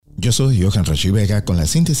Yo soy Johan Rashi Vega con la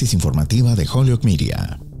síntesis informativa de Holyoke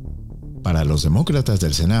Media. Para los demócratas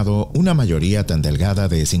del Senado, una mayoría tan delgada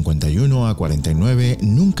de 51 a 49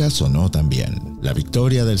 nunca sonó tan bien. La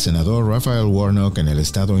victoria del senador Raphael Warnock en el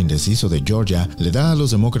estado indeciso de Georgia le da a los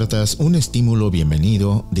demócratas un estímulo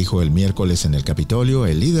bienvenido, dijo el miércoles en el Capitolio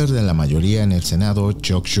el líder de la mayoría en el Senado,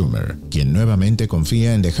 Chuck Schumer, quien nuevamente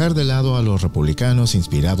confía en dejar de lado a los republicanos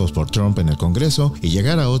inspirados por Trump en el Congreso y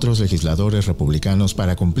llegar a otros legisladores republicanos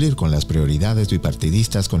para cumplir con las prioridades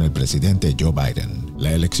bipartidistas con el presidente Joe Biden.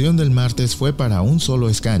 La elección del martes fue para un solo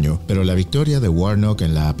escaño, pero la victoria de Warnock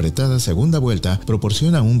en la apretada segunda vuelta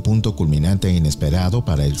proporciona un punto culminante inesperado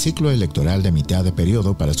para el ciclo electoral de mitad de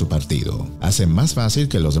periodo para su partido. Hace más fácil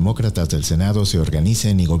que los demócratas del Senado se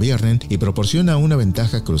organicen y gobiernen y proporciona una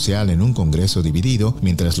ventaja crucial en un Congreso dividido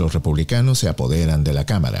mientras los republicanos se apoderan de la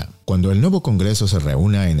Cámara. Cuando el nuevo Congreso se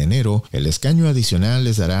reúna en enero, el escaño adicional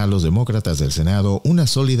les dará a los demócratas del Senado una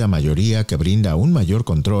sólida mayoría que brinda un mayor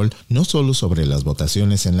control no solo sobre las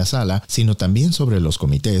votaciones en la sala, sino también sobre los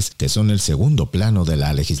comités, que son el segundo plano de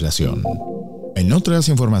la legislación. En otras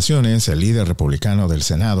informaciones, el líder republicano del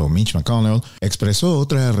Senado, Mitch McConnell, expresó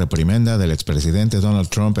otra reprimenda del expresidente Donald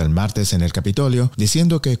Trump el martes en el Capitolio,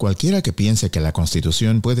 diciendo que cualquiera que piense que la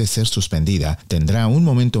Constitución puede ser suspendida tendrá un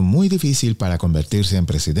momento muy difícil para convertirse en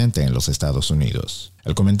presidente en los Estados Unidos.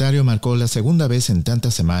 El comentario marcó la segunda vez en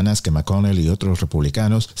tantas semanas que McConnell y otros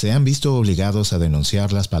republicanos se han visto obligados a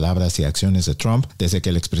denunciar las palabras y acciones de Trump desde que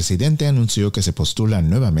el expresidente anunció que se postula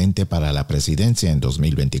nuevamente para la presidencia en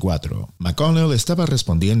 2024. McConnell estaba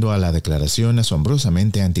respondiendo a la declaración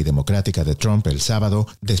asombrosamente antidemocrática de Trump el sábado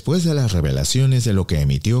después de las revelaciones de lo que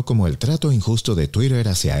emitió como el trato injusto de Twitter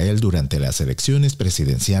hacia él durante las elecciones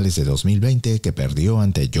presidenciales de 2020 que perdió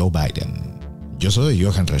ante Joe Biden. Yo soy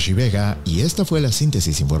Johan Rashi Vega y esta fue la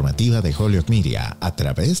síntesis informativa de Holyoke Media a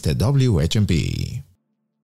través de WHMP.